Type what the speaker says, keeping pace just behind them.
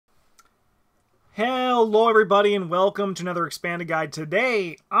Hello everybody and welcome to another expanded guide.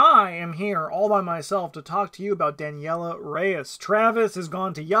 Today I am here all by myself to talk to you about Daniela Reyes. Travis has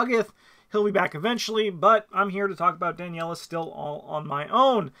gone to Yuggith. He'll be back eventually, but I'm here to talk about Daniela still all on my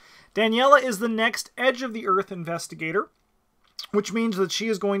own. Daniela is the next Edge of the Earth investigator, which means that she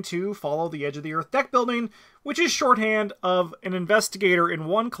is going to follow the Edge of the Earth deck building, which is shorthand of an investigator in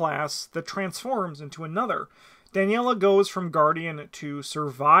one class that transforms into another. Daniela goes from Guardian to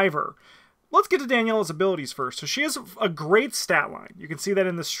Survivor. Let's get to Daniela's abilities first. So she has a great stat line. You can see that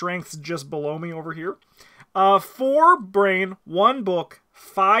in the strengths just below me over here. 4 brain, 1 book,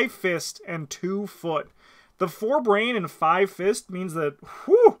 5 fist, and 2 foot. The 4 brain and 5 fist means that,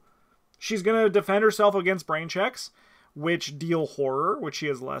 she's going to defend herself against brain checks, which deal horror, which she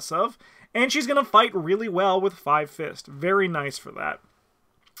has less of. And she's going to fight really well with 5 fist. Very nice for that.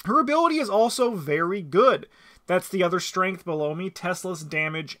 Her ability is also very good. That's the other strength below me, Tessla's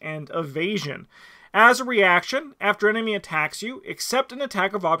damage and evasion. As a reaction, after an enemy attacks you, accept an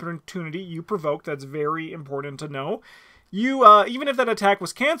attack of opportunity you provoked. That's very important to know. You, even if that attack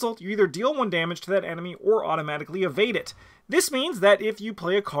was cancelled, you either deal 1 damage to that enemy or automatically evade it. This means that if you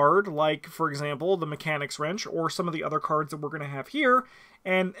play a card like, for example, the Mechanics Wrench or some of the other cards that we're going to have here,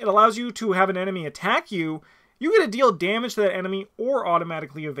 and it allows you to have an enemy attack you, you get to deal damage to that enemy or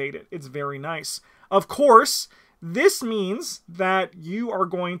automatically evade it. It's very nice. Of course, this means that you are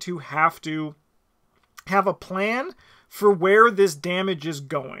going to have a plan for where this damage is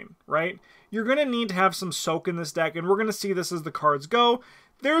going, right? You're going to need to have some soak in this deck, and we're going to see this as the cards go.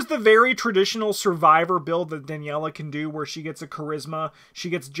 There's the very traditional Survivor build that Daniela can do, where she gets a Charisma, she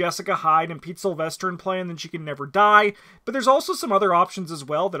gets Jessica Hyde and Pete Sylvester in play, and then she can never die. But there's also some other options as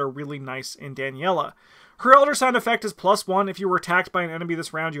well that are really nice in Daniela. Her Elder Sign effect is +1. If you were attacked by an enemy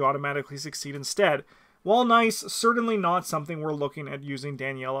this round, you automatically succeed instead. While nice, certainly not something we're looking at using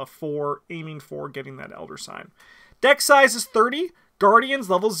Daniela for, aiming for getting that Elder Sign. Deck size is 30, Guardians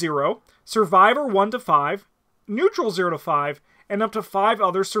level 0, Survivor 1 to 5, Neutral 0 to 5, and up to 5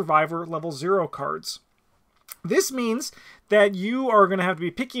 other Survivor level 0 cards. This means that you are going to have to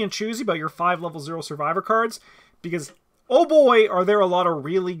be picky and choosy about your 5 level 0 Survivor cards, because oh boy, are there a lot of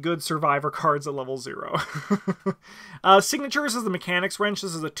really good Survivor cards at level 0. Signatures is the Mechanics Wrench.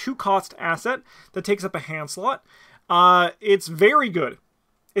 This is a 2-cost asset that takes up a hand slot. It's very good.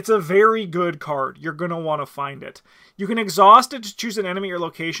 It's a very good card. You're going to want to find it. You can exhaust it to choose an enemy or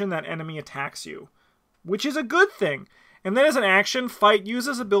location that enemy attacks you, which is a good thing. And then as an action, fight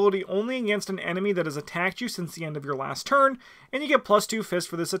uses ability only against an enemy that has attacked you since the end of your last turn, and you get +2 fist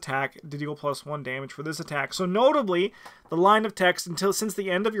for this attack to deal +1 damage for this attack. So notably, the line of text since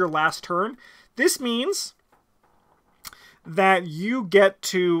the end of your last turn, this means that you get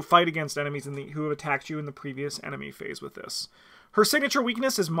to fight against enemies who have attacked you in the previous enemy phase with this. Her signature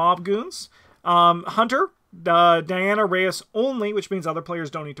weakness is Mob Goons. Hunter, Daniela Reyes only, which means other players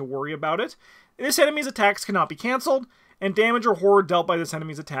don't need to worry about it. This enemy's attacks cannot be cancelled, and damage or horror dealt by this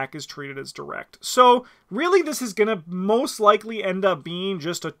enemy's attack is treated as direct. So really this is going to most likely end up being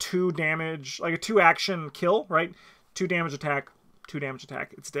just a 2 damage, like a 2 action kill, right? 2 damage attack, 2 damage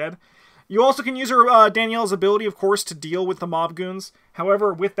attack, it's dead. You also can use her Daniela's ability, of course, to deal with the Mob Goons.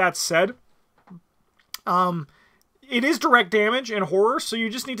 However, with that said, it is direct damage and horror, so you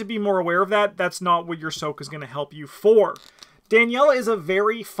just need to be more aware of that. That's not what your soak is going to help you for. Daniela is a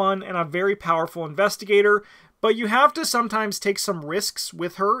very fun and a very powerful investigator, but you have to sometimes take some risks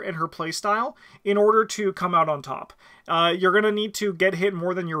with her and her playstyle in order to come out on top. You're going to need to get hit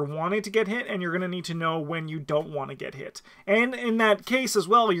more than you're wanting to get hit, and you're going to need to know when you don't want to get hit. And in that case as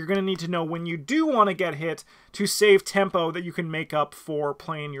well, you're going to need to know when you do want to get hit to save tempo that you can make up for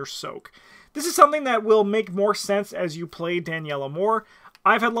playing your soak. This is something that will make more sense as you play Daniela more.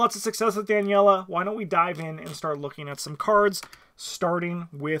 I've had lots of success with Daniela. Why don't we dive in and start looking at some cards, starting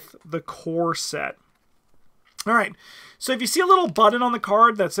with the core set. Alright, so if you see a little button on the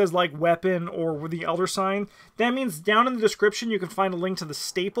card that says like weapon or the Elder Sign, that means down in the description you can find a link to the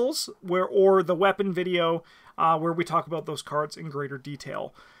staples or the weapon video where we talk about those cards in greater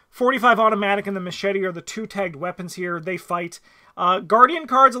detail. 45 automatic and the machete are the 2 tagged weapons here. They fight. Guardian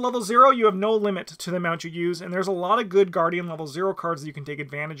cards at level 0, you have no limit to the amount you use, and there's a lot of good Guardian level 0 cards that you can take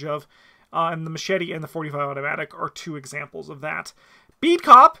advantage of, and the machete and the 45 automatic are 2 examples of that. Beat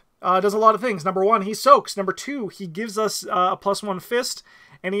Cop does a lot of things. Number 1, he soaks. Number 2, he gives us a +1 fist,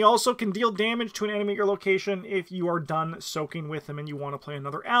 and he also can deal damage to an enemy at your location if you are done soaking with him and you want to play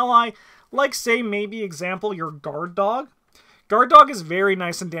another ally, like say maybe example your Guard Dog. Guard Dog is very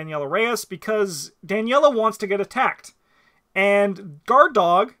nice in Daniela Reyes because Daniela wants to get attacked. And Guard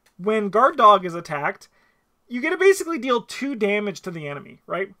Dog, when Guard Dog is attacked, you get to basically deal 2 damage to the enemy,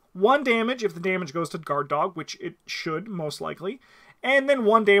 right? 1 damage if the damage goes to Guard Dog, which it should, most likely. And then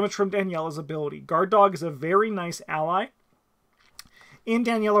 1 damage from Daniela's ability. Guard Dog is a very nice ally in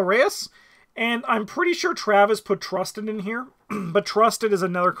Daniela Reyes. And I'm pretty sure Travis put Trusted in here. But Trusted is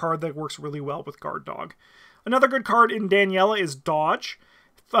another card that works really well with Guard Dog. Another good card in Daniela is Dodge.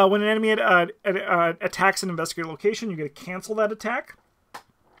 When an enemy attacks an investigator location, you get to cancel that attack.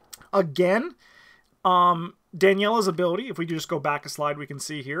 Again, Daniela's ability, if we just go back a slide, we can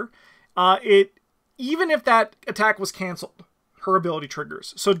see here, even if that attack was canceled, her ability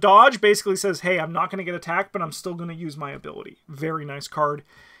triggers. So Dodge basically says, hey, I'm not going to get attacked, but I'm still going to use my ability. Very nice card.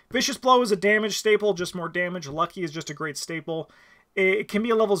 Vicious Blow is a damage staple, just more damage. Lucky is just a great staple. It can be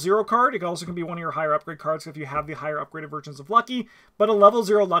a level 0 card. It also can be one of your higher upgrade cards if you have the higher upgraded versions of Lucky. But a level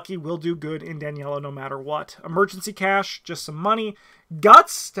 0 Lucky will do good in Daniela no matter what. Emergency Cash, just some money.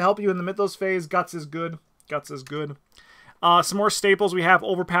 Guts to help you in the Mythos phase. Guts is good. Guts is good. Some more staples. We have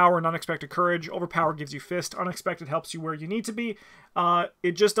Overpower and Unexpected Courage. Overpower gives you Fist. Unexpected helps you where you need to be.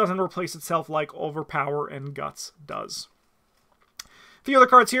 It just doesn't replace itself like Overpower and Guts does. A few other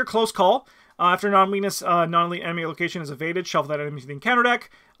cards here. Close Call. After non-weakness, non-elite enemy location is evaded, shuffle that enemy to the encounter deck.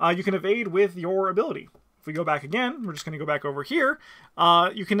 You can evade with your ability. If we go back again, we're just going to go back over here.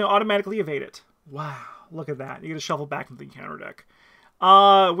 You can automatically evade it. Wow, look at that. You get to shuffle back into the encounter deck.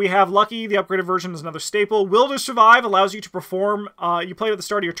 We have Lucky, the upgraded version is another staple. Will to Survive allows you to perform. You play it at the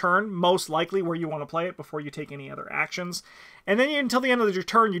start of your turn, most likely where you want to play it before you take any other actions. And then until the end of your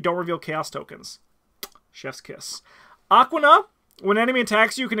turn, you don't reveal Chaos tokens. Chef's kiss. Aquana. When an enemy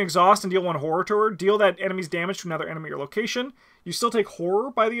attacks you, you can exhaust and deal 1 horror to her. Deal that enemy's damage to another enemy or location. You still take horror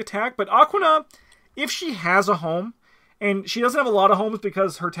by the attack, but Aquana, if she has a home, and she doesn't have a lot of homes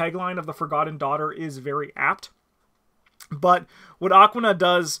because her tagline of the Forgotten Daughter is very apt, but what Aquana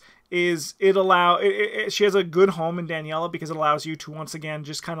does is she has a good home in Daniela because it allows you to once again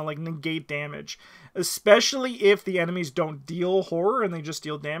just kind of like negate damage, especially if the enemies don't deal horror and they just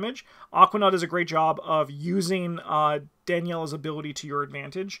deal damage. Aquana does a great job of using Daniela's ability to your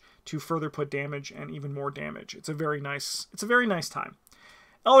advantage to further put damage and even more damage. It's a very nice time.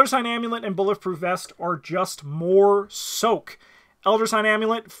 Elder Sign Amulet and Bulletproof Vest are just more soak. Elder Sign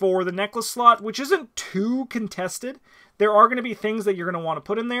Amulet for the necklace slot, which isn't too contested. There are going to be things that you're going to want to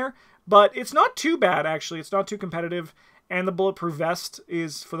put in there, but it's not too bad, actually. It's not too competitive. And the Bulletproof Vest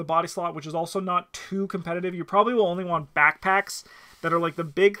is for the body slot, which is also not too competitive. You probably will only want backpacks that are like the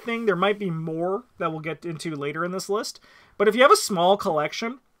big thing. There might be more that we'll get into later in this list. But if you have a small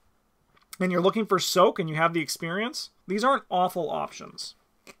collection and you're looking for soak and you have the experience, these aren't awful options.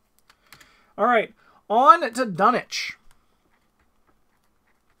 All right, on to Dunwich.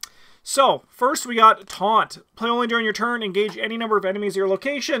 So, first we got Taunt. Play only during your turn, engage any number of enemies at your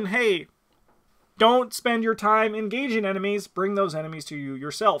location. Hey, don't spend your time engaging enemies, bring those enemies to you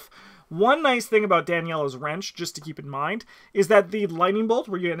yourself. One nice thing about Daniela's Wrench, just to keep in mind, is that the Lightning Bolt,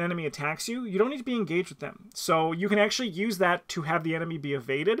 where an enemy attacks you, you don't need to be engaged with them. So you can actually use that to have the enemy be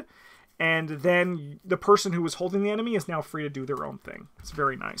evaded, and then the person who was holding the enemy is now free to do their own thing. It's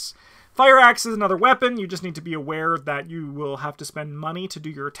very nice. Fire Axe is another weapon. You just need to be aware that you will have to spend money to do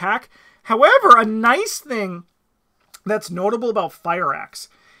your attack. However, a nice thing that's notable about Fire Axe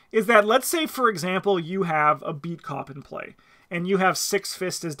is that, let's say, for example, you have a Beat Cop in play, and you have 6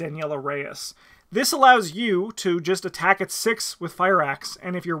 Fist as Daniela Reyes. This allows you to just attack at 6 with Fire Axe,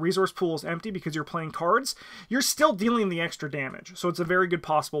 and if your resource pool is empty because you're playing cards, you're still dealing the extra damage. So it's a very good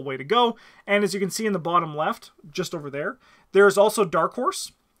possible way to go. And as you can see in the bottom left, just over there, there's also Dark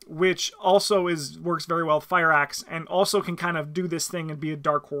Horse, which also works very well with Fire Axe, and also can kind of do this thing and be a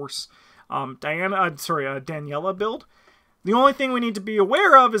Dark Horse Daniela build. The only thing we need to be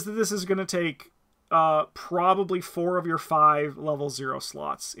aware of is that this is going to take probably 4 of your 5 level 0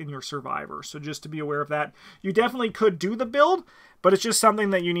 slots in your Survivor. So just to be aware of that. You definitely could do the build, but it's just something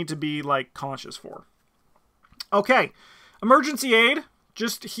that you need to be like conscious for. Okay, Emergency Aid.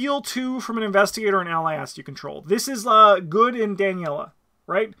 Just heal 2 from an investigator and ally asks you control. This is good in Daniela,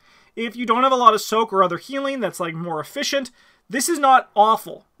 right? If you don't have a lot of soak or other healing that's like more efficient, this is not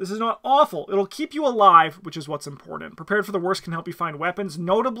awful. This is not awful. It'll keep you alive, which is what's important. Prepared for the worst can help you find weapons.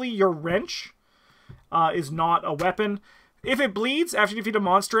 Notably, your wrench is not a weapon. If it bleeds, after you defeat a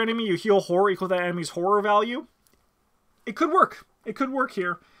monster enemy, you heal horror equal to that enemy's horror value. It could work. It could work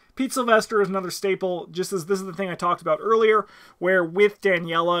here. Pete Sylvester is another staple, just as this is the thing I talked about earlier, where with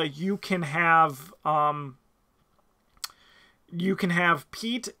Daniela, you can have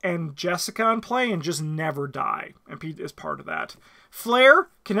Pete and Jessica in play and just never die. And Pete is part of that. Flare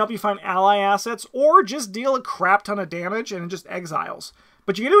can help you find ally assets or just deal a crap ton of damage and it just exiles.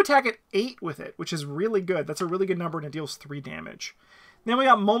 But you get to attack at 8 with it, which is really good. That's a really good number, and it deals 3 damage. Then we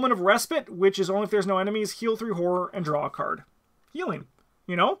got Moment of Respite, which is only if there's no enemies, heal 3 horror, and draw a card. Healing,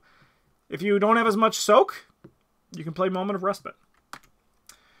 you know? If you don't have as much soak, you can play Moment of Respite.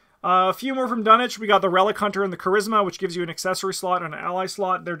 A few more from Dunwich. We got the Relic Hunter and the Charisma, which gives you an accessory slot and an ally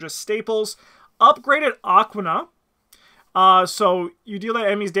slot. They're just staples. Upgraded Aquina. So you deal that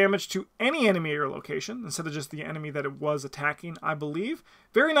enemy's damage to any enemy at your location, instead of just the enemy that it was attacking, I believe.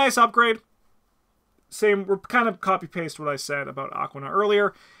 Very nice upgrade. Same, we're kind of copy-paste what I said about Aquina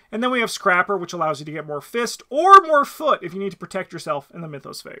earlier. And then we have Scrapper, which allows you to get more fist or more foot if you need to protect yourself in the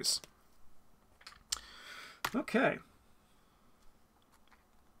Mythos phase. Okay.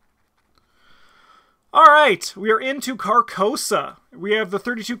 All right, we are into Carcosa. We have the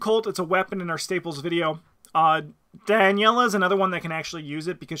 32 Colt. It's a weapon in our Staples video. Daniela is another one that can actually use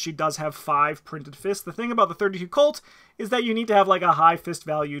it because she does have 5 printed fists. The thing about the 32 Colt is that you need to have like a high fist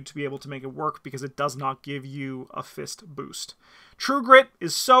value to be able to make it work because it does not give you a fist boost. True Grit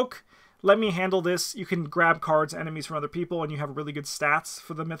is Soak. Let me handle this. You can grab cards, enemies from other people, and you have really good stats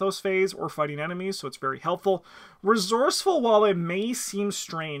for the Mythos phase or fighting enemies, so it's very helpful. Resourceful, while it may seem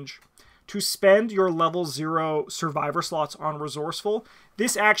strange to spend your level 0 survivor slots on Resourceful,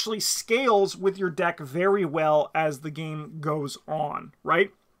 this actually scales with your deck very well as the game goes on,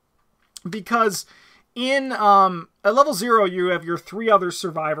 right? Because in at level 0, you have your 3 other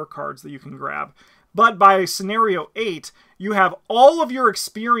survivor cards that you can grab. But by scenario 8, you have all of your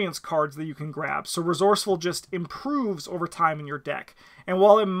experience cards that you can grab. So Resourceful just improves over time in your deck. And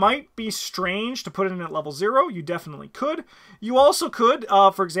while it might be strange to put it in at level 0, you definitely could. You also could,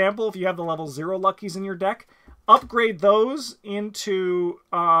 for example, if you have the level 0 Luckies in your deck, upgrade those into...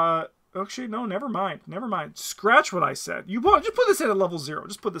 actually, no, never mind. Never mind. Scratch what I said. You just put this in at level 0.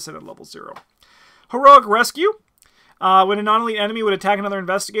 Just put this in at level 0. Heroic Rescue. When a non-elite enemy would attack another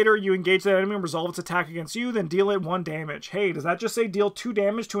investigator, you engage that enemy and resolve its attack against you, then deal it 1 damage. Hey, does that just say deal 2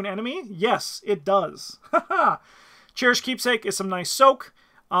 damage to an enemy? Yes, it does. Haha. Cherished Keepsake is some nice soak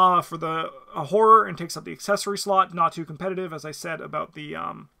for the horror and takes up the accessory slot. Not too competitive, as I said about the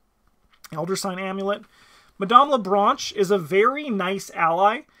Elder Sign Amulet. Madame Lebranche is a very nice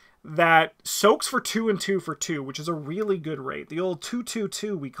ally that soaks for 2 and 2 for 2, which is a really good rate. The old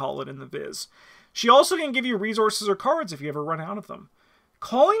 2-2-2, we call it in the Viz. She also can give you resources or cards if you ever run out of them.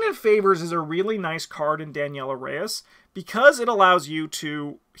 Calling in Favors is a really nice card in Daniela Reyes because it allows you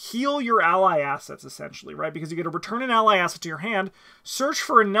to heal your ally assets, essentially, right? Because you get to return an ally asset to your hand, search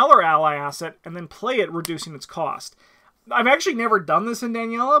for another ally asset, and then play it, reducing its cost. I've actually never done this in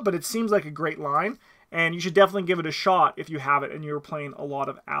Daniela, but it seems like a great line, and you should definitely give it a shot if you have it and you're playing a lot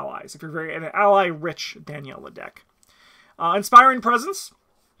of allies, if you're an ally-rich Daniela deck. Inspiring Presence.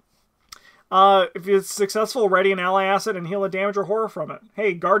 If it's successful, ready an ally asset and heal a damage or horror from it.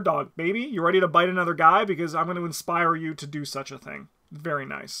 Hey, guard dog, baby, you ready to bite another guy? Because I'm going to inspire you to do such a thing. Very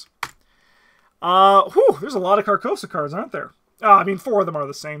nice. There's a lot of Carcosa cards, aren't there? I mean, 4 of them are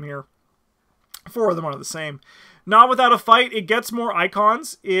the same here. 4 of them are the same. Not Without a Fight. It gets more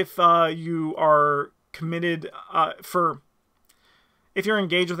icons if you are committed if you're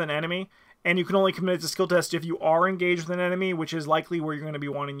engaged with an enemy. And you can only commit it to skill test if you are engaged with an enemy, which is likely where you're going to be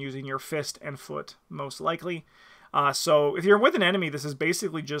wanting using your fist and foot, most likely. So if you're with an enemy, this is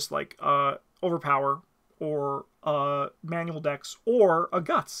basically just like Overpower or Manual Decks or a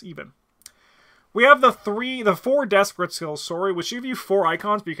Guts, even. We have the 4 Desperate Skills, which give you 4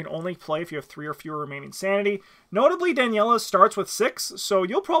 icons, but you can only play if you have 3 or fewer remaining sanity. Notably, Daniela starts with 6, so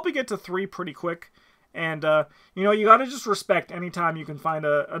you'll probably get to 3 pretty quick. And, you know, you got to just respect any time you can find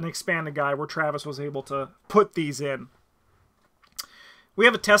an expanded guide where Travis was able to put these in. We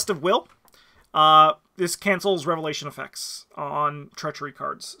have a Test of Will. This cancels Revelation effects on Treachery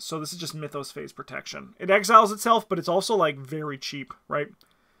cards. So this is just Mythos phase protection. It exiles itself, but it's also, like, very cheap, right?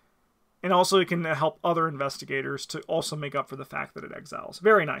 And also it can help other investigators to also make up for the fact that it exiles.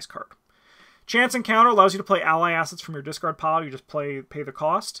 Very nice card. Chance Encounter allows you to play ally assets from your discard pile. You just pay the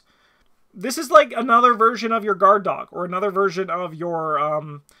cost. This is like another version of your guard dog or another version of your,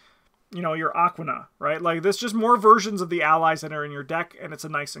 you know, your Aquina, right? Like, this just more versions of the allies that are in your deck, and it's a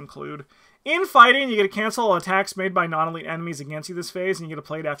nice include. In fighting, you get to cancel attacks made by non-elite enemies against you this phase, and you get to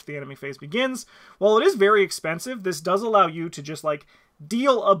play it after the enemy phase begins. While it is very expensive, this does allow you to just, like,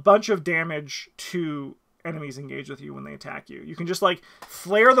 deal a bunch of damage to enemies engaged with you when they attack you. You can just, like,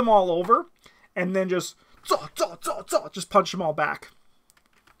 flare them all over, and then just punch them all back.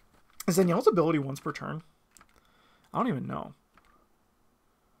 Is Danielle's ability once per turn? I don't even know.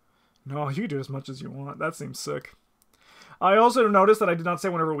 No, you can do as much as you want. That seems sick. I also noticed that I did not say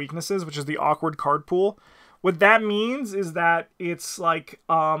one of her weaknesses, which is the awkward card pool. What that means is that it's like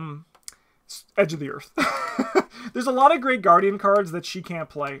edge of the earth. There's a lot of great Guardian cards that she can't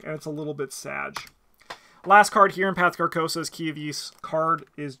play, and it's a little bit sad. Last card here in Path Carcosa is Key of Ys. Card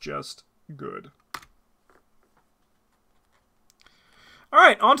is just good.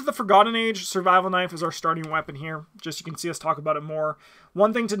 Alright, on to the Forgotten Age. Survival Knife is our starting weapon here. Just you can see us talk about it more.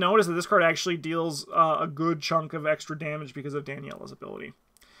 One thing to note is that this card actually deals a good chunk of extra damage because of Daniela's ability.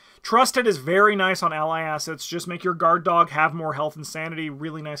 Trusted is very nice on ally assets. Just make your guard dog have more health and sanity.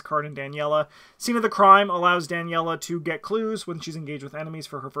 Really nice card in Daniela. Scene of the Crime allows Daniela to get clues when she's engaged with enemies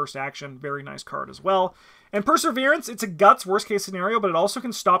for her first action. Very nice card as well. And Perseverance, it's a guts worst case scenario, but it also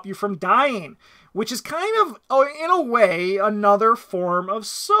can stop you from dying, which is kind of, in a way, another form of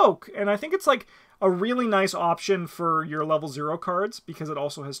soak. And I think it's like a really nice option for your level 0 cards because it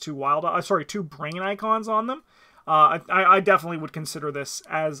also has two brain icons on them. I definitely would consider this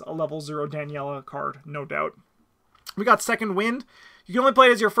as a level 0 Daniela card, no doubt. We got Second Wind. You can only play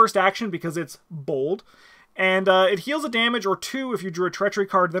it as your first action because it's bold. And it heals a damage or 2 if you drew a treachery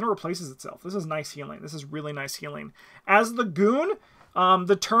card, then it replaces itself. This is nice healing. This is really nice healing. As the Goon,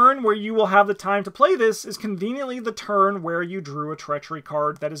 the turn where you will have the time to play this is conveniently the turn where you drew a treachery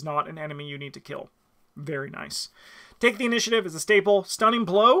card that is not an enemy you need to kill. Very nice. Take the Initiative is a staple. Stunning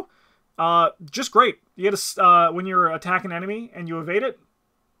Blow. Just great. You get a, when you're attacking an enemy and you evade it,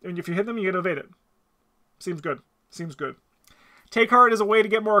 and if you hit them, you get to evade it. Seems good. Seems good. Take Heart is a way to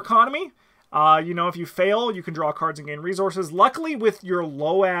get more economy. You know, if you fail, you can draw cards and gain resources. Luckily, with your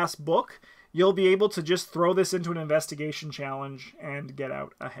low-ass book, you'll be able to just throw this into an investigation challenge and get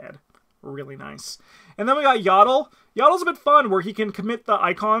out ahead. Really nice. And then we got Yodel. Yodel's a bit fun, where he can commit the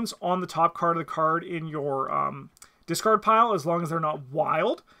icons on the top card of the card in your discard pile, as long as they're not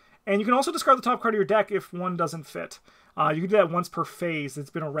wild. And you can also discard the top card of your deck if one doesn't fit. You can do that once per phase. It's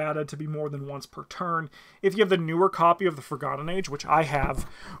been errata to be more than once per turn. If you have the newer copy of the Forgotten Age, which I have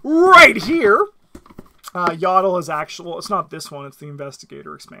right here, Yodel is actually... Well, it's not this one. It's the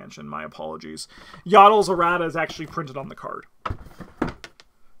Investigator expansion. My apologies. Yodel's errata is actually printed on the card.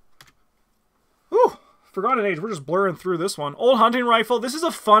 Ooh, Forgotten Age. We're just blurring through this one. Old Hunting Rifle. This is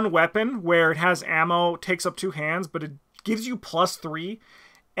a fun weapon where it has ammo, takes up 2 hands, but it gives you +3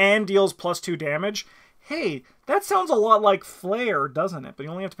 and deals +2 damage. Hey, that sounds a lot like Flare, doesn't it? But you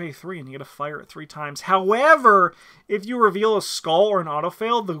only have to pay 3 and you get to fire it 3 times. However, if you reveal a skull or an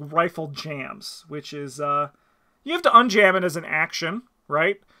autofail, the rifle jams, which is, you have to unjam it as an action,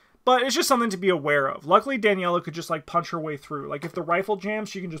 right? But it's just something to be aware of. Luckily, Daniela could just, like, punch her way through. Like, if the rifle jams,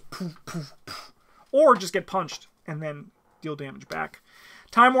 she can just poof, poof, poof. Or just get punched and then deal damage back.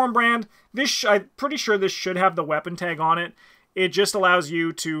 Time Worn Brand. This, I'm pretty sure this should have the weapon tag on it. It just allows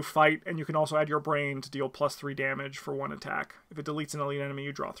you to fight, and you can also add your brain to deal +3 damage for 1 attack. If it deletes an elite enemy,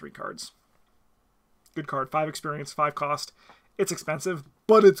 you draw 3 cards. Good card. 5 experience, 5 cost. It's expensive,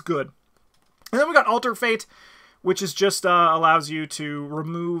 but it's good. And then we got Alter Fate, which is just allows you to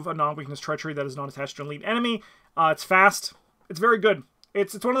remove a non-weakness treachery that is not attached to an elite enemy. It's fast. It's very good.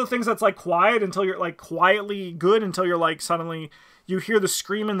 It's one of the things that's like quiet until you're like quietly good until you're like suddenly you hear the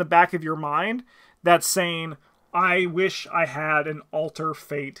scream in the back of your mind that's saying, I wish I had an Alter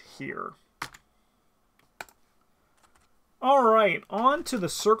Fate here. Alright, on to the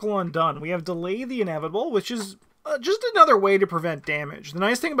Circle Undone. We have Delay the Inevitable, which is just another way to prevent damage. The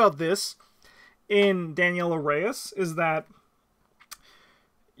nice thing about this in Daniela Reyes is that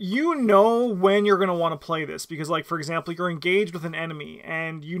you know when you're going to want to play this. Because, like, for example, you're engaged with an enemy,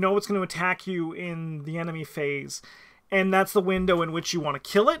 and you know it's going to attack you in the enemy phase. And that's the window in which you want to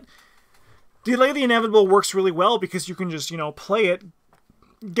kill it. Delay the Inevitable works really well because you can just, you know, play it,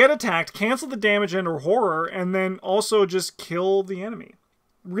 get attacked, cancel the damage and or horror, and then also just kill the enemy.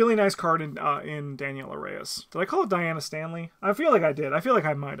 Really nice card in Daniela Reyes. Did I call it Diana Stanley? I feel like I did. I feel like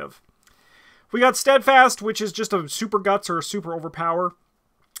I might have. We got Steadfast, which is just a super guts or a super overpower,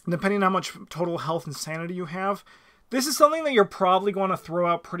 depending on how much total health and sanity you have. This is something that you're probably going to throw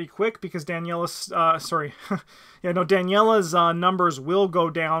out pretty quick because Daniela's, Daniela's numbers will go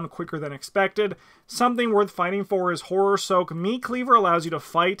down quicker than expected. Something worth fighting for is Horror Soak. Meat Cleaver allows you to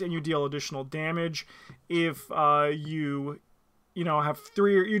fight and you deal additional damage if you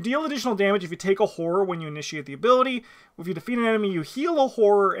deal additional damage if you take a horror when you initiate the ability. If you defeat an enemy, you heal a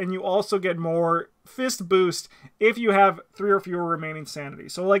horror, and you also get more fist boost if you have 3 or fewer remaining sanity.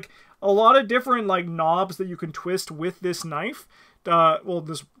 So, like, a lot of different, like, knobs that you can twist with this knife,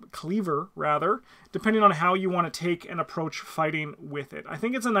 this cleaver, rather, depending on how you want to take and approach fighting with it. I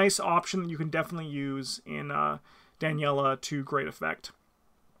think it's a nice option that you can definitely use in Daniela to great effect.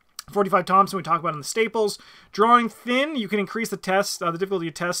 45 Thompson, we talk about in the staples. Drawing Thin, you can increase the test, the difficulty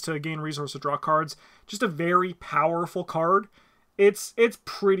of test to gain resource to draw cards. Just a very powerful card. It's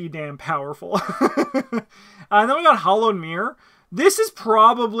pretty damn powerful. And then we got Hollowed Mirror. This is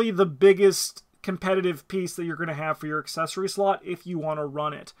probably the biggest competitive piece that you're going to have for your accessory slot if you want to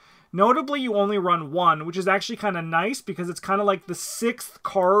run it. Notably, you only run one, which is actually kind of nice because it's kind of like the 6th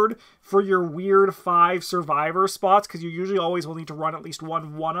card for your weird 5 survivor spots, because you usually always will need to run at least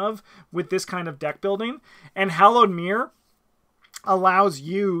one of with this kind of deck building. And Hallowed Mirror allows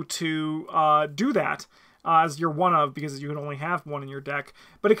you to do that as your one of, because you can only have one in your deck.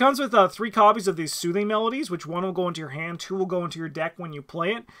 But it comes with 3 copies of these Soothing Melodies, which 1 will go into your hand, 2 will go into your deck when you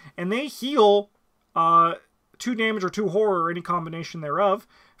play it, and they heal 2 damage or 2 horror, or any combination thereof,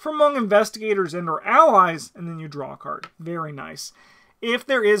 from among investigators and or allies, and then you draw a card. Very nice. If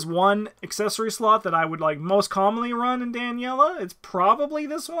there is one accessory slot that I would like most commonly run in Daniela, it's probably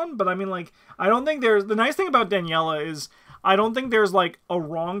this one. But I mean, like, I don't think there's... The nice thing about Daniela is I don't think there's like a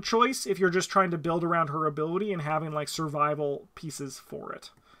wrong choice if you're just trying to build around her ability and having like survival pieces for it.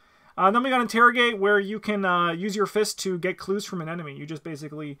 Then we got Interrogate, where you can use your fist to get clues from an enemy. You just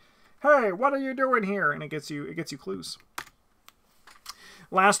basically, hey, what are you doing here? And it gets you clues.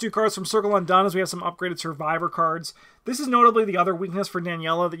 Last 2 cards from Circle Undone is we have some upgraded survivor cards. This is notably the other weakness for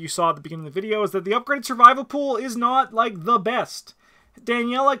Daniela that you saw at the beginning of the video, is that the upgraded survival pool is not like the best.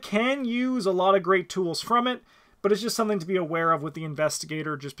 Daniela can use a lot of great tools from it, but it's just something to be aware of with the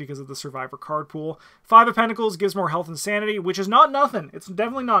Investigator just because of the survivor card pool. 5 of Pentacles gives more health and sanity, which is not nothing. It's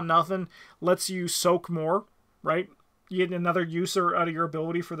definitely not nothing. Lets you soak more, right? You get another use out of your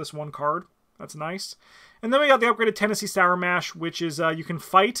ability for this 1 card. That's nice. And then we got the upgraded Tennessee Sour Mash, which is you can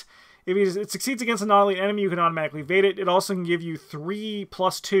fight. If it succeeds against a non-elite enemy, you can automatically evade it. It also can give you 3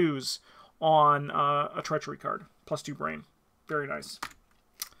 +2s on a Treachery card. +2 brain. Very nice.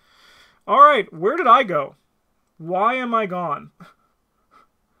 Alright, where did I go? Why am I gone?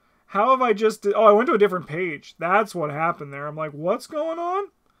 How have I just... Oh, I went to a different page. That's what happened there. I'm like, what's going on?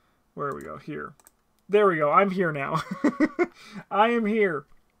 Where do we go? Here. There we go. I'm here now. I am here.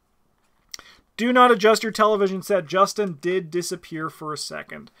 Do not adjust your television set. Justin did disappear for a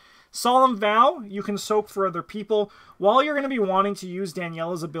second. Solemn Vow, you can soak for other people. While you're going to be wanting to use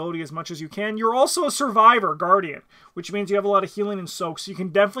Daniela's ability as much as you can, you're also a survivor guardian, which means you have a lot of healing and soak, so you can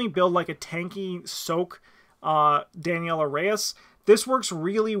definitely build like a tanky soak Daniela Reyes. This works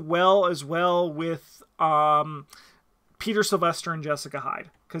really well as well with Peter Sylvester and Jessica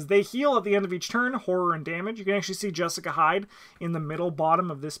Hyde, because they heal at the end of each turn, horror and damage. You can actually see Jessica Hyde in the middle bottom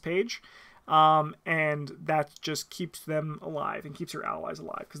of this page. And that just keeps them alive and keeps your allies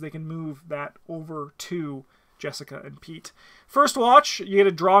alive, because they can move that over to Jessica and Pete. First watch, you get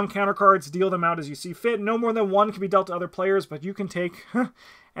to draw encounter cards, deal them out as you see fit. No more than 1 can be dealt to other players, but you can take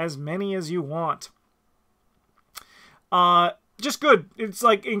as many as you want. Just good. It's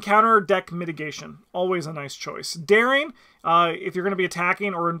like encounter deck mitigation. Always a nice choice. Daring, if you're going to be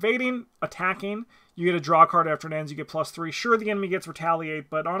attacking or invading, you get a draw card after it ends, you get +3. Sure, the enemy gets retaliate,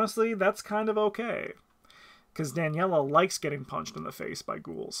 but honestly, that's kind of okay, because Daniela likes getting punched in the face by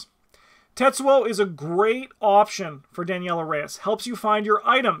ghouls. Tetsuo is a great option for Daniela Reyes. Helps you find your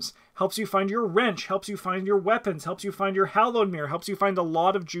items, helps you find your wrench, helps you find your weapons, helps you find your Hallowed Mirror, helps you find a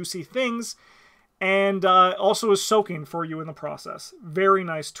lot of juicy things, and also is soaking for you in the process. Very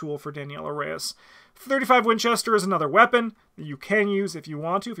nice tool for Daniela Reyes. 35 Winchester is another weapon that you can use if you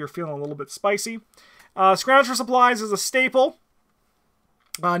want to, if you're feeling a little bit spicy. Scrounge for Supplies is a staple.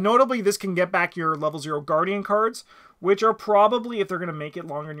 Notably, this can get back your level 0 Guardian cards, which are probably, if they're going to make it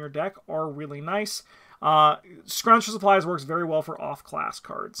longer in your deck, are really nice. Scrounge for Supplies works very well for off-class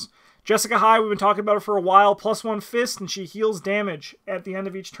cards. Jessica Hyde, we've been talking about her for a while. +1 Fist, and she heals damage at the end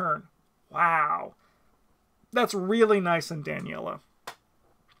of each turn. Wow. That's really nice in Daniela.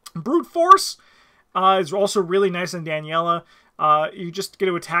 Brute Force is also really nice in Daniela. You just get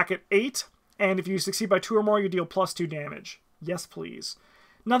to attack at 8, and if you succeed by 2 or more, you deal +2 damage. Yes, please.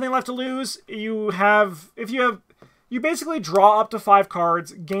 Nothing left to lose. You basically draw up to 5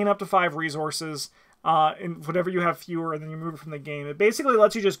 cards, gain up to 5 resources, and whatever you have fewer, and then you move it from the game. It basically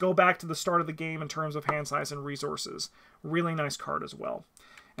lets you just go back to the start of the game in terms of hand size and resources. Really nice card as well.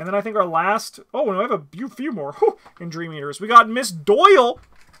 And then I think our last... Oh, no, I have a few more in Dream Eaters. We got Miss Doyle.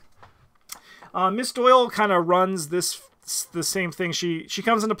 Miss Doyle kind of runs the same thing. She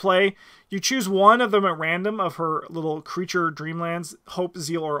comes into play. You choose one of them at random of her little creature dreamlands, Hope,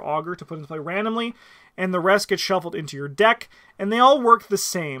 Zeal, or Augur, to put into play randomly, and the rest get shuffled into your deck, and they all work the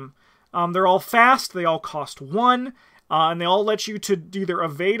same. They're all fast, they all cost 1, and they all let you to either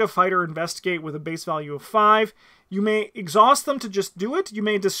evade a fight or investigate with a base value of 5. You may exhaust them to just do it. You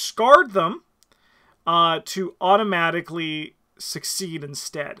may discard them to automatically succeed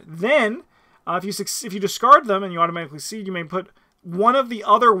instead. Then, if you discard them and you automatically succeed, you may put one of the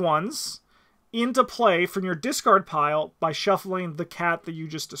other ones into play from your discard pile by shuffling the cat that you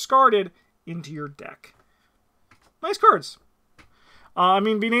just discarded into your deck. Nice cards. I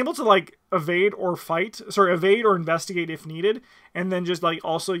mean, being able to, like, evade or investigate if needed, and then just, like,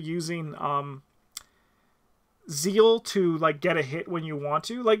 also using Zeal to, like, get a hit when you want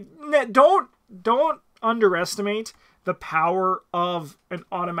to. Like, don't underestimate the power of an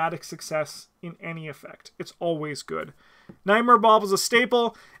automatic success in any effect. It's always good. Nightmare Bob is a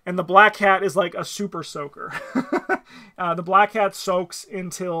staple, and the Black Cat is like a super soaker. The Black Cat soaks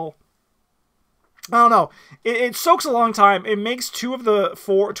until... I don't know. It soaks a long time. It makes two of the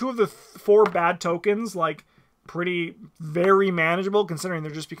four bad tokens like very manageable, considering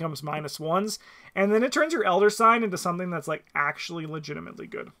there just becomes -1s, and then it turns your Elder Sign into something that's like actually legitimately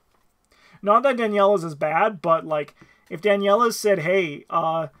good. Not that Daniela's is bad, but like if Daniela said, "Hey,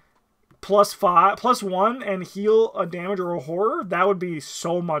 +1 and heal a damage or a horror," that would be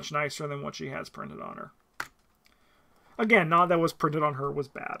so much nicer than what she has printed on her. Again, not that what's printed on her was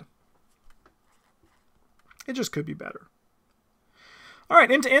bad. It just could be better. All right,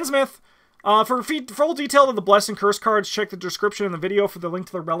 into Innsmouth. For full detail of the Bless and Curse cards, check the description in the video for the link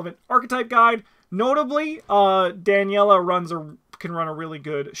to the relevant archetype guide. Notably, Daniela can run a really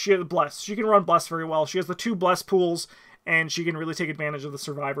good... She has Bless. She can run Bless very well. She has the 2 Bless pools, and she can really take advantage of the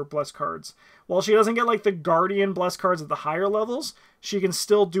Survivor Bless cards. While she doesn't get like the Guardian Bless cards at the higher levels, she can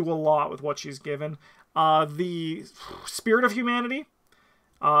still do a lot with what she's given. The Spirit of Humanity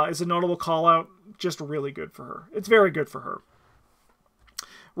is a notable call-out. Just really good for her. It's very good for her.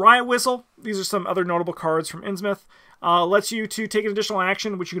 Riot Whistle. These are some other notable cards from Innsmouth. Lets you to take an additional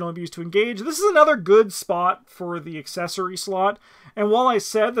action, which you can only be used to engage. This is another good spot for the accessory slot. And while I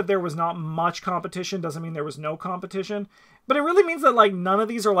said that there was not much competition, doesn't mean there was no competition. But it really means that like none of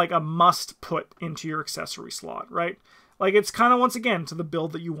these are like a must put into your accessory slot, right? Like it's kind of, once again, to the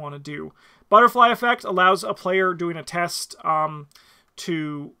build that you want to do. Butterfly Effect allows a player doing a test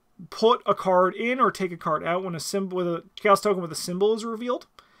to put a card in or take a card out when a symbol with a Chaos token with a symbol is revealed.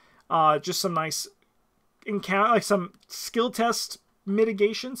 Just some nice encounter, like some skill test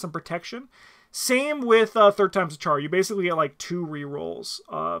mitigation, some protection. Same with Third Time's a Charm. You basically get like 2 rerolls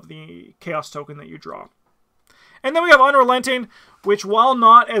of the Chaos token that you draw. And then we have Unrelenting, which while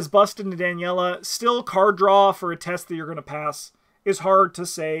not as busted into Daniela, still card draw for a test that you're going to pass is hard to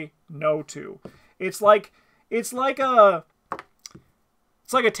say no to. It's like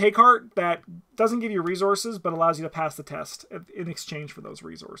a take heart that doesn't give you resources, but allows you to pass the test in exchange for those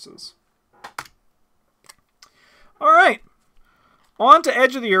resources. All right. On to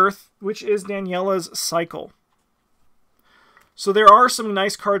Edge of the Earth, which is Daniela's Cycle. So there are some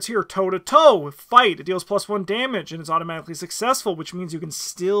nice cards here. Toe to Toe, Fight. It deals +1 damage and is automatically successful, which means you can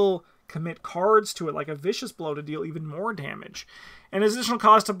still commit cards to it, like a Vicious Blow, to deal even more damage. And as additional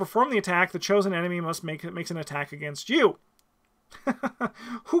cost to perform the attack, the chosen enemy makes an attack against you.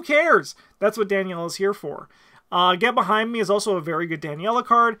 Who cares? That's what Daniela is here for. Get Behind Me is also a very good Daniela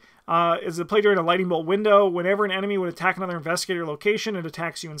card. Is it played during a lightning bolt window? Whenever an enemy would attack another investigator location, it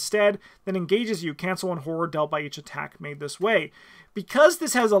attacks you instead, then engages you. Cancel 1 horror dealt by each attack made this way. Because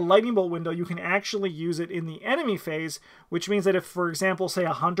this has a lightning bolt window, you can actually use it in the enemy phase, which means that if, for example, say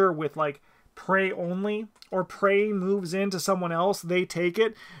a hunter with like prey only, or prey moves into someone else, they take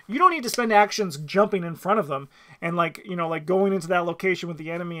it. You don't need to spend actions jumping in front of them and like, you know, like going into that location with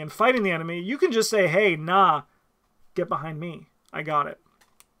the enemy and fighting the enemy. You can just say, hey, nah, get behind me. I got it.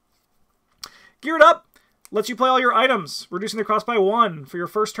 Geared Up lets you play all your items, reducing their cost by 1 for your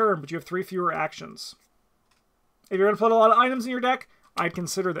first turn, but you have 3 fewer actions. If you're going to put a lot of items in your deck, I'd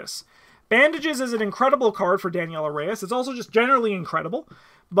consider this. Bandages is an incredible card for Daniela Reyes. It's also just generally incredible,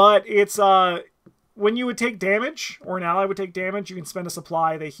 but it's when you would take damage, or an ally would take damage, you can spend a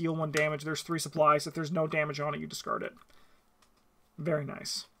supply, they heal 1 damage, there's 3 supplies. If there's no damage on it, you discard it. Very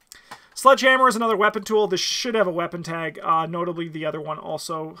nice. Sledgehammer is another weapon tool. This should have a weapon tag. Notably, the other one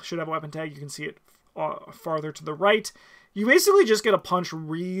also should have a weapon tag. You can see it farther to the right. You basically just get a punch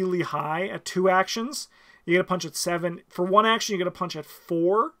really high at 2 actions. You get a punch at 7. For 1 action, you get a punch at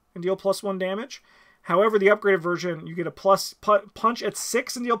 4 and deal +1 damage. However, the upgraded version, you get a punch at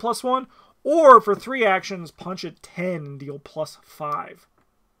 6 and deal +1. Or for 3 actions, punch at 10 and deal +5.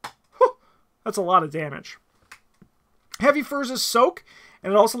 Whew, that's a lot of damage. Heavy Furs is Soak.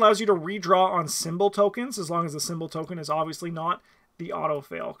 And it also allows you to redraw on symbol tokens, as long as the symbol token is obviously not the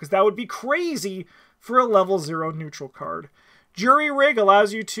auto-fail. Because that would be crazy for a level 0 neutral card. Jury Rig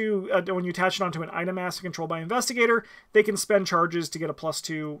allows you to, when you attach it onto an item mask controlled by Investigator, they can spend charges to get a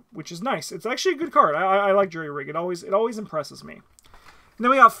 +2, which is nice. It's actually a good card. I like Jury Rig. It always impresses me. And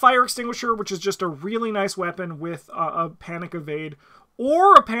then we got Fire Extinguisher, which is just a really nice weapon with a Panic Evade,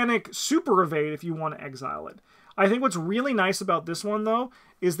 or a Panic Super Evade if you want to exile it. I think what's really nice about this one, though,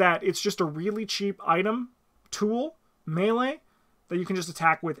 is that it's just a really cheap item, tool, melee, that you can just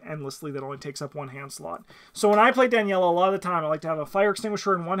attack with endlessly that only takes up one hand slot. So when I play Daniela, a lot of the time I like to have a Fire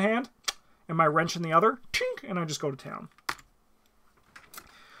Extinguisher in one hand and my wrench in the other, tink, and I just go to town.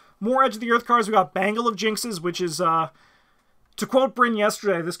 More Edge of the Earth cards. We got Bangle of Jinxes, which is, to quote Bryn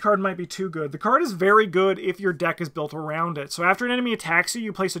yesterday, this card might be too good. The card is very good if your deck is built around it. So after an enemy attacks you,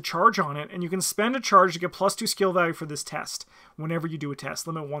 you place a charge on it, and you can spend a charge to get +2 skill value for this test whenever you do a test,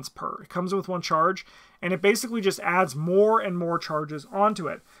 limit once per. It comes with one charge, and it basically just adds more and more charges onto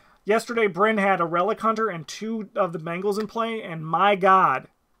it. Yesterday, Bryn had a Relic Hunter and 2 of the Bengals in play, and my god,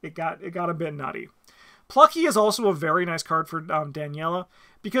 it got a bit nutty. Plucky is also a very nice card for Daniela,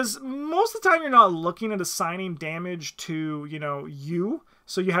 because most of the time you're not looking at assigning damage to, you,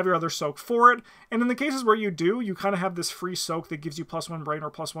 so you have your other soak for it. And in the cases where you do, you kind of have this free soak that gives you +1 brain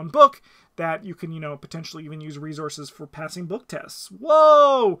or +1 book that you can, potentially even use resources for passing book tests.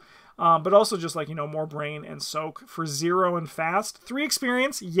 Whoa! But also just like, more brain and soak for 0 and fast. 3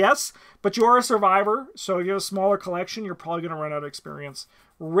 experience, yes, but you are a survivor, so if you have a smaller collection, you're probably going to run out of experience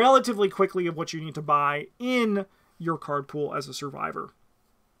relatively quickly of what you need to buy in your card pool as a survivor.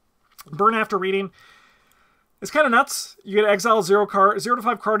 Burn After Reading. It's kind of nuts. You get to exile 0 to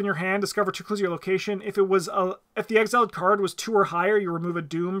 5 card in your hand, discover 2 clues of your location. If the exiled card was 2 or higher, you remove a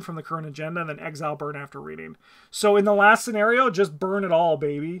doom from the current agenda and then exile Burn After Reading. So in the last scenario, just burn it all,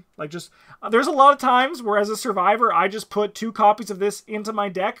 baby. There's a lot of times where as a survivor, I just put 2 copies of this into my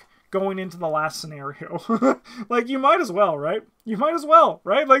deck going into the last scenario. Like, you might as well, right? You might as well,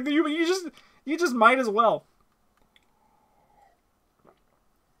 right? Like, you just might as well.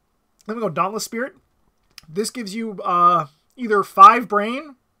 Then we go Dauntless Spirit. This gives you either 5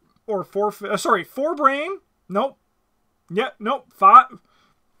 brain or 4 brain. Nope. Yeah, nope. 5.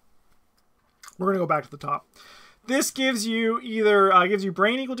 We're going to go back to the top. This gives you either gives you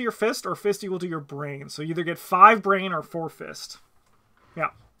brain equal to your fist or fist equal to your brain. So you either get 5 brain or 4 fist. Yeah.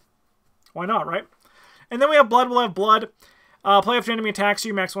 Why not, right? And then we have Blood Will Have Blood. Play after enemy attacks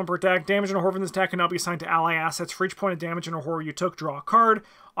you, max 1 per attack. Damage and a horror from this attack cannot be assigned to ally assets. For each point of damage and a horror you took, draw a card.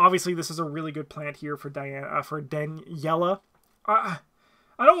 Obviously, this is a really good plant here for Daniela. I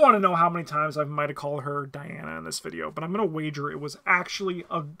don't want to know how many times I might have called her Diana in this video, but I'm going to wager it was actually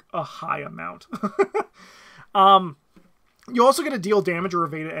a high amount. You also get to deal damage or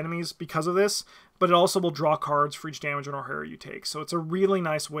evade enemies because of this, but it also will draw cards for each damage and or horror you take. So it's a really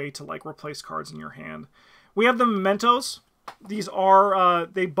nice way to replace cards in your hand. We have the Mementos. These are,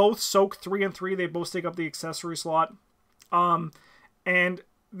 they both soak 3 and 3. They both take up the accessory slot. And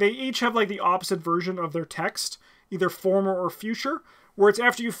they each have the opposite version of their text, either former or future, where it's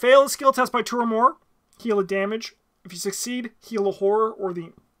after you fail a skill test by 2 or more, heal a damage. If you succeed, heal a horror, or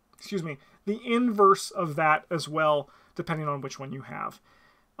the inverse of that as well, depending on which one you have.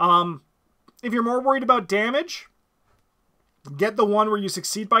 If you're more worried about damage, get the one where you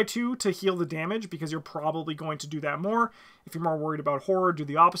succeed by 2 to heal the damage, because you're probably going to do that more. If you're more worried about horror, do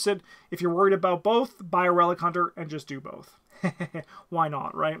the opposite. If you're worried about both, buy a Relic Hunter and just do both. Why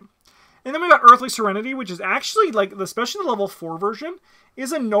not, right? And then we got Earthly Serenity, which is actually, especially the level 4 version,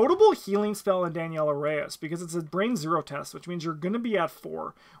 is a notable healing spell in Daniela Reyes, because it's a Brain 0 test, which means you're going to be at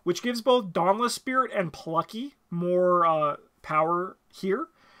 4, which gives both Dauntless Spirit and Plucky more power here.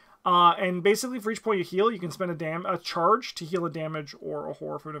 And basically, for each point you heal, you can spend a charge to heal a damage or a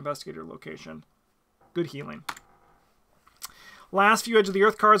horror from an Investigator location. Good healing. Last few Edge of the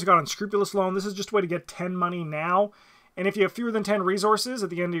Earth cards we got Unscrupulous Loan. This is just a way to get 10 money now. And if you have fewer than 10 resources at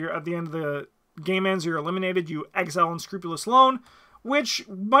the end of the game ends, you're eliminated. You exile Unscrupulous Loan, which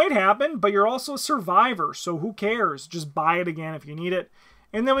might happen, but you're also a survivor, so who cares? Just buy it again if you need it.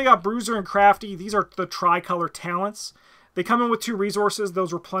 And then we got Bruiser and Crafty. These are the tricolor talents. They come in with 2 resources.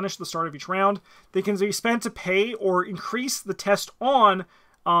 Those replenish at the start of each round. They can be spent to pay or increase the test on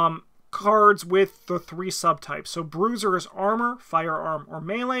cards with the 3 subtypes. So Bruiser is armor, firearm, or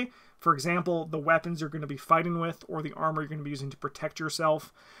melee. For example, the weapons you're going to be fighting with, or the armor you're going to be using to protect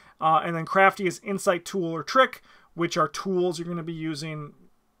yourself. And then Crafty is insight, tool, or trick, which are tools you're going to be using.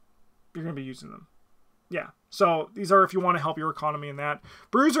 You're going to be using them. Yeah, so these are if you want to help your economy in that.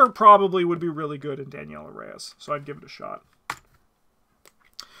 Bruiser probably would be really good in Daniela Reyes, so I'd give it a shot.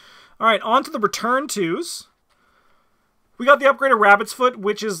 All right, on to the Return 2s. We got the upgraded Rabbit's Foot,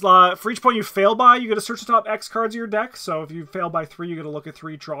 which is for each point you fail by, you get to search the top X cards of your deck. So if you fail by 3, you get to look at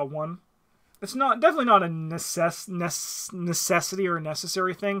 3, draw 1. It's definitely not a necessity or a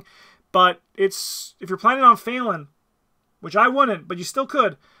necessary thing, but it's if you're planning on failing, which I wouldn't, but you still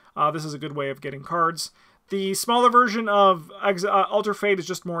could, this is a good way of getting cards. The smaller version of Alter Fate is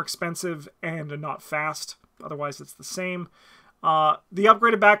just more expensive and not fast. Otherwise, it's the same. The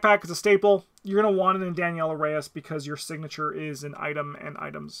upgraded backpack is a staple. You're going to want it in Daniela Reyes because your signature is an item, and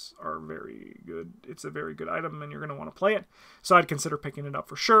items are very good. It's a very good item, and you're going to want to play it. So I'd consider picking it up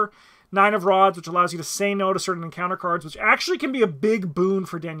for sure. 9 of Rods, which allows you to say no to certain encounter cards, which actually can be a big boon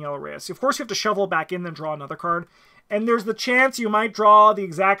for Daniela Reyes. Of course, you have to shuffle it back in, then draw another card. And there's the chance you might draw the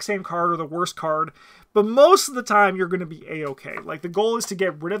exact same card or the worst card. But most of the time, you're going to be A-okay. Like, the goal is to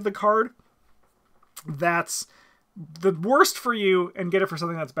get rid of the card that's the worst for you and get it for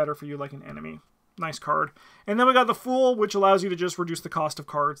something that's better for you, like an enemy. Nice card. And then we got the Fool, which allows you to just reduce the cost of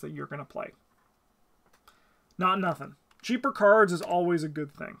cards that you're going to play. Not nothing. Cheaper cards is always a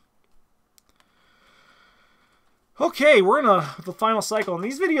good thing. Okay, we're in the final cycle. And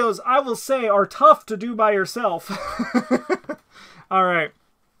these videos, I will say, are tough to do by yourself. All right.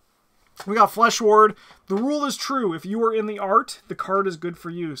 We got Flesh Ward. The rule is true. If you are in the art, the card is good for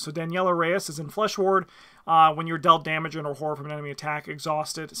you. So Daniela Reyes is in Flesh Ward. When you're dealt damage or horror from an enemy attack,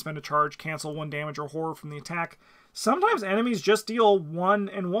 exhaust it, spend a charge, cancel 1 damage or horror from the attack. Sometimes enemies just deal 1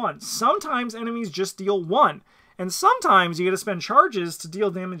 and 1. Sometimes enemies just deal 1. And sometimes you get to spend charges to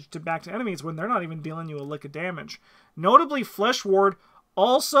deal damage back to enemies when they're not even dealing you a lick of damage. Notably, Flesh Ward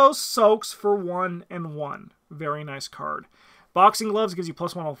also soaks for 1 and 1. Very nice card. Boxing Gloves gives you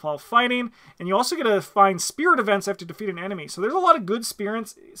 +1 while fighting, and you also get to find spirit events after defeat an enemy. So there's a lot of good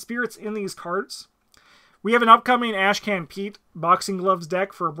spirits in these cards. We have an upcoming Ashcan Pete Boxing Gloves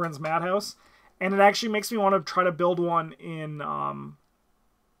deck for Bryn's Madhouse, and it actually makes me want to try to build one in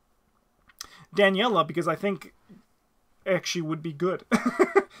Daniela, because I think it actually would be good.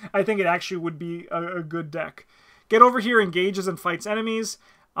 I think it actually would be a good deck. Get Over Here engages and fights enemies.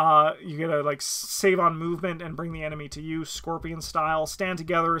 You get to like save on movement and bring the enemy to you, Scorpion style. Stand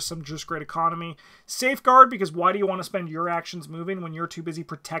Together is some just great economy. Safeguard, because why do you want to spend your actions moving when you're too busy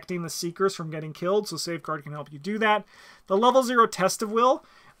protecting the Seekers from getting killed? So Safeguard can help you do that. The level 0 Test of Will,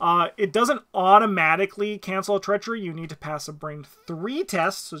 it doesn't automatically cancel a treachery. You need to pass a Brain 3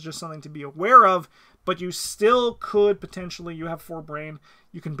 test, so it's just something to be aware of. But you still could potentially, you have 4 brain,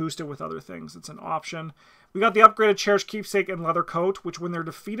 you can boost it with other things. It's an option. We got the upgraded Cherished Keepsake and Leather Coat, which when they're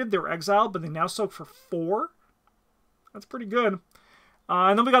defeated, they're exiled, but they now soak for 4. That's pretty good.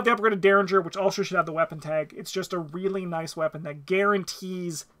 And then we got the upgraded Derringer, which also should have the weapon tag. It's just a really nice weapon that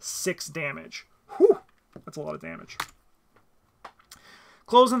guarantees 6 damage. Whew! That's a lot of damage.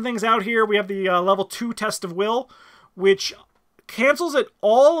 Closing things out here, we have the level 2 Test of Will, which cancels it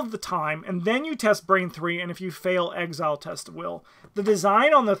all of the time, and then you test Brain 3, and if you fail, exile Test of Will. The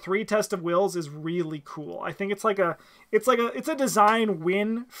design on the 3 Test of Wills is really cool. I think it's a design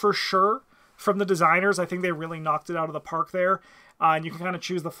win for sure from the designers. I think they really knocked it out of the park there. And you can kind of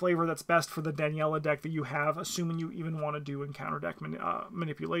choose the flavor that's best for the Daniela deck that you have, assuming you even want to do encounter deck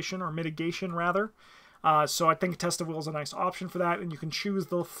manipulation, or mitigation rather. So I think Test of Will is a nice option for that, and you can choose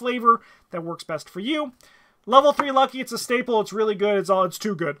the flavor that works best for you. Level 3 Lucky, it's a staple. It's really good. It's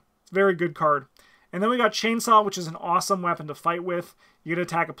too good. It's a very good card. And then we got Chainsaw, which is an awesome weapon to fight with. You get to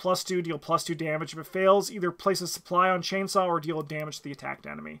attack a +2, deal +2 damage. If it fails, either place a supply on Chainsaw or deal damage to the attacked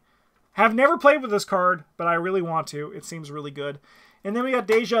enemy. Have never played with this card, but I really want to. It seems really good. And then we got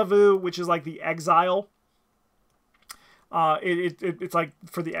Deja Vu, which is like the Exile. It's like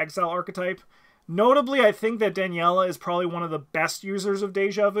for the Exile archetype. Notably, I think that Daniela is probably one of the best users of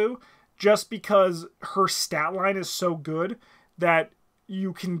Deja Vu, just because her stat line is so good that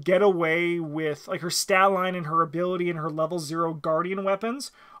you can get away with, like, her stat line and her ability and her level 0 Guardian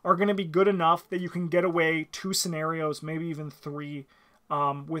weapons are going to be good enough that you can get away 2 scenarios, maybe even 3,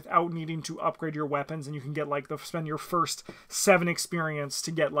 without needing to upgrade your weapons, and you can get, like, spend your first 7 experience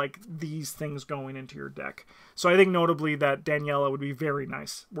to get, like, these things going into your deck. So I think notably that Daniela would be very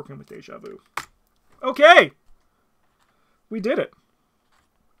nice working with Deja Vu. Okay! We did it.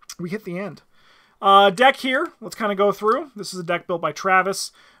 We hit the end. Deck here, let's kind of go through. This is a deck built by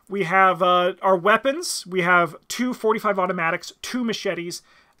Travis. We have our weapons. We have 2 45 automatics, 2 machetes,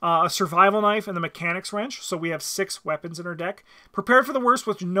 a survival knife, and the mechanics wrench. So we have 6 weapons in our deck. Prepared for the Worst,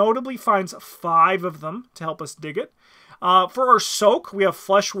 which notably finds 5 of them to help us dig it. For our soak, we have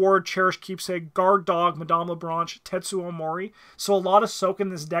Flesh Ward, Cherished Keepsake, Guard Dog, Madame LeBranche, Tetsuo Mori. So a lot of soak in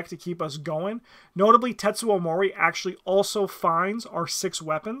this deck to keep us going. Notably, Tetsuo Mori actually also finds our 6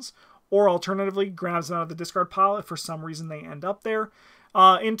 weapons. or alternatively grabs them out of the discard pile if for some reason they end up there.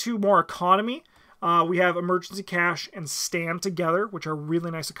 Into more economy, we have Emergency Cash and Stand Together, which are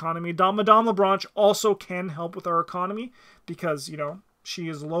really nice economy. Madame LeBranche also can help with our economy because, you know, she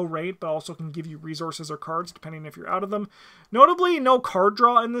is low rate, but also can give you resources or cards depending if you're out of them. Notably, no card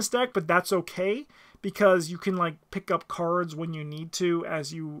draw in this deck, but that's okay because you can like pick up cards when you need to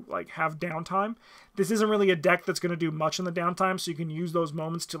as you like have downtime. This isn't really a deck that's going to do much in the downtime, so you can use those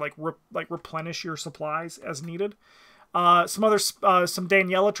moments to like replenish your supplies as needed. Some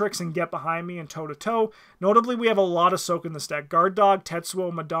Daniela tricks and Get Behind Me and Toe to Toe. Notably, we have a lot of soak in this deck. Guard Dog,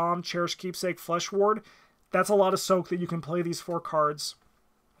 Tetsuo, Madame, Cherished Keepsake, Flesh Ward. That's a lot of soak that you can play these 4 cards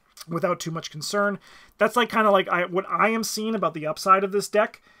without too much concern. That's like kind of like what I am seeing about the upside of this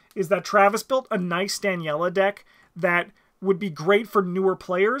deck is that Travis built a nice Daniela deck that would be great for newer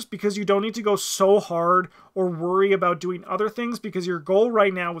players because you don't need to go so hard or worry about doing other things because your goal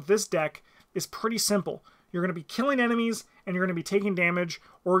right now with this deck is pretty simple. You're going to be killing enemies and you're going to be taking damage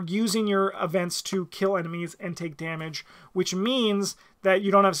or using your events to kill enemies and take damage, which means that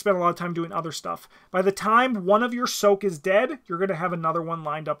you don't have to spend a lot of time doing other stuff. By the time one of your soak is dead, you're going to have another one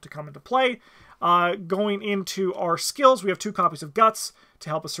lined up to come into play. Going into our skills, we have 2 copies of Guts to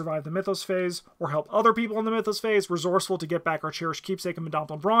help us survive the Mythos phase or help other people in the Mythos phase. Resourceful to get back our Cherished Keepsake and Madame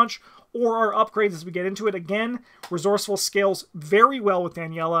LeBranche, or our upgrades as we get into it. Again, Resourceful scales very well with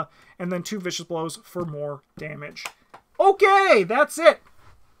Daniela, and then 2 Vicious Blows for more damage. Okay, that's it.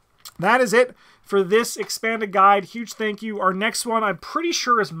 That is it for this expanded guide. Huge thank you. Our next one, I'm pretty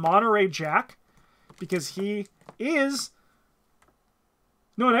sure, is Monterey Jack, because he is...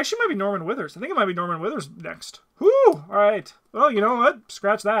 No, it actually might be Norman Withers. I think it might be Norman Withers next. Whoo! All right. Well, you know what?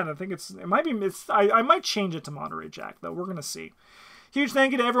 Scratch that. I think it might be... I might change it to Monterey Jack, though. We're going to see. Huge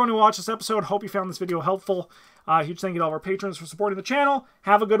thank you to everyone who watched this episode. Hope you found this video helpful. Huge thank you to all of our patrons for supporting the channel.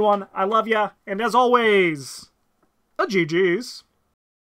 Have a good one. I love ya. And as always, a GG's.